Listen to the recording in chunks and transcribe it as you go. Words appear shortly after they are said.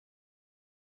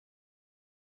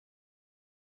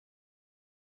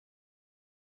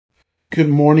Good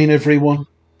morning, everyone.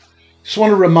 Just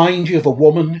want to remind you of a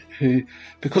woman who,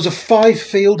 because of 5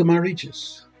 failed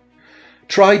marriages,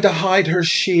 tried to hide her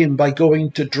shame by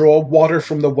going to draw water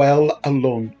from the well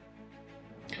alone.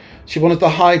 She wanted to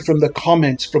hide from the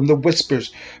comments, from the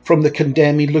whispers, from the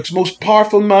condemning looks. Most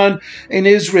powerful man in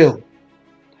Israel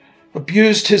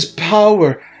abused his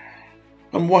power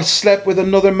and slept with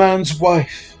another man's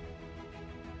wife.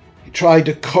 He tried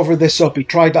to cover this up. He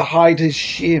tried to hide his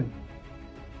shame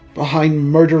behind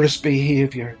murderous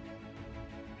behaviour.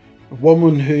 A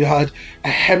woman who had a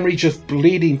hemorrhage of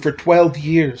bleeding for 12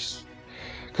 years,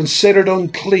 considered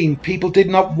unclean. People did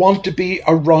not want to be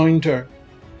around her.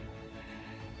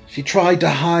 She tried to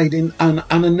hide in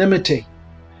anonymity,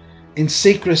 in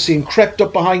secrecy, and crept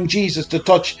up behind Jesus to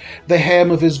touch the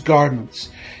hem of his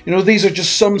garments. You know, these are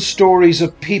just some stories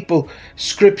of people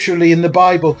scripturally in the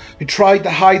Bible who tried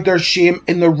to hide their shame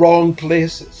in the wrong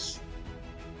places.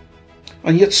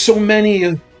 And yet so many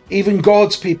of even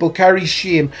God's people carry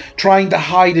shame, trying to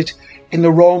hide it in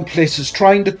the wrong places,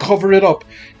 trying to cover it up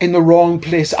in the wrong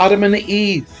place. Adam and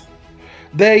Eve,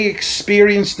 they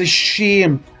experienced the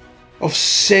shame of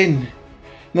sin. And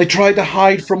they tried to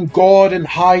hide from God and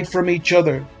hide from each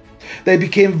other. They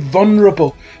became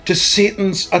vulnerable to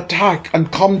Satan's attack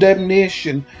and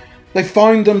condemnation. They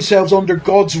found themselves under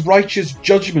God's righteous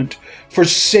judgment for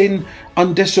sin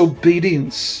and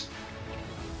disobedience.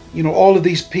 You know, all of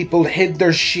these people hid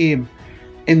their shame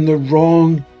in the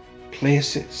wrong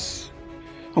places.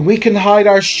 And we can hide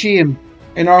our shame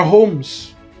in our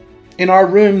homes, in our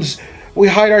rooms. We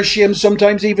hide our shame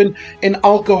sometimes even in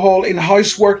alcohol, in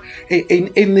housework,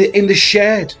 in the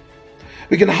shed.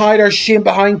 We can hide our shame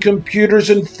behind computers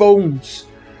and phones,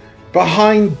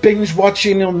 behind binge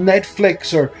watching on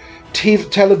Netflix or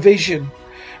television.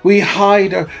 We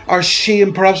hide our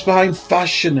shame perhaps behind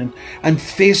fashion and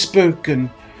Facebook, and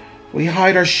we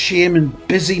hide our shame in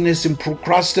busyness and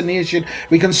procrastination.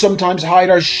 We can sometimes hide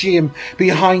our shame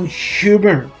behind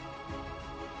humour.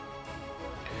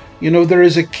 You know, there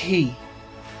is a key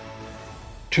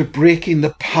to breaking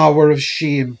the power of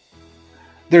shame.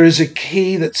 There is a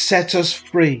key that sets us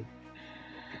free.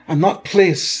 And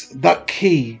that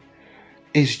key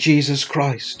is Jesus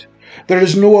Christ. There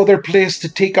is no other place to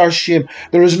take our shame.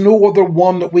 There is no other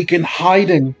one that we can hide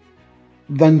in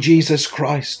than Jesus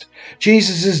Christ.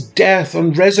 Jesus' death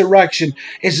and resurrection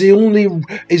is the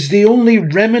only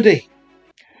remedy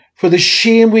for the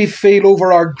shame we feel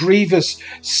over our grievous,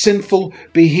 sinful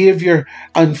behaviour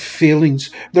and failings.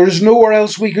 There is nowhere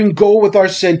else we can go with our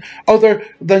sin other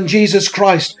than Jesus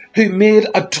Christ, who made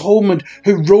atonement,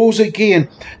 who rose again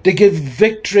to give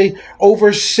victory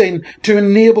over sin, to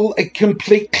enable a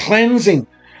complete cleansing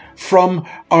from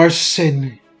our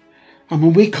sin. And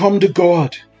when we come to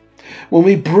God, when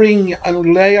we bring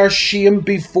and lay our shame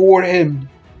before Him,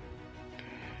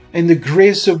 in the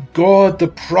grace of God, the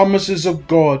promises of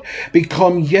God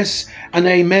become yes and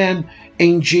amen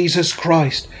in Jesus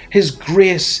Christ. His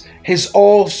grace, His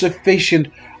all-sufficient,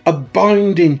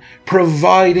 abounding,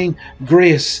 providing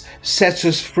grace sets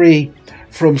us free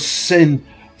from sin,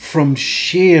 from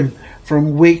shame,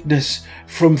 from weakness,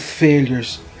 from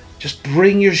failures. Just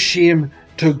bring your shame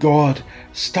to God.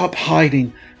 Stop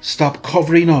hiding. Stop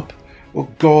covering up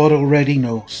what God already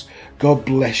knows. God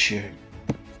bless you.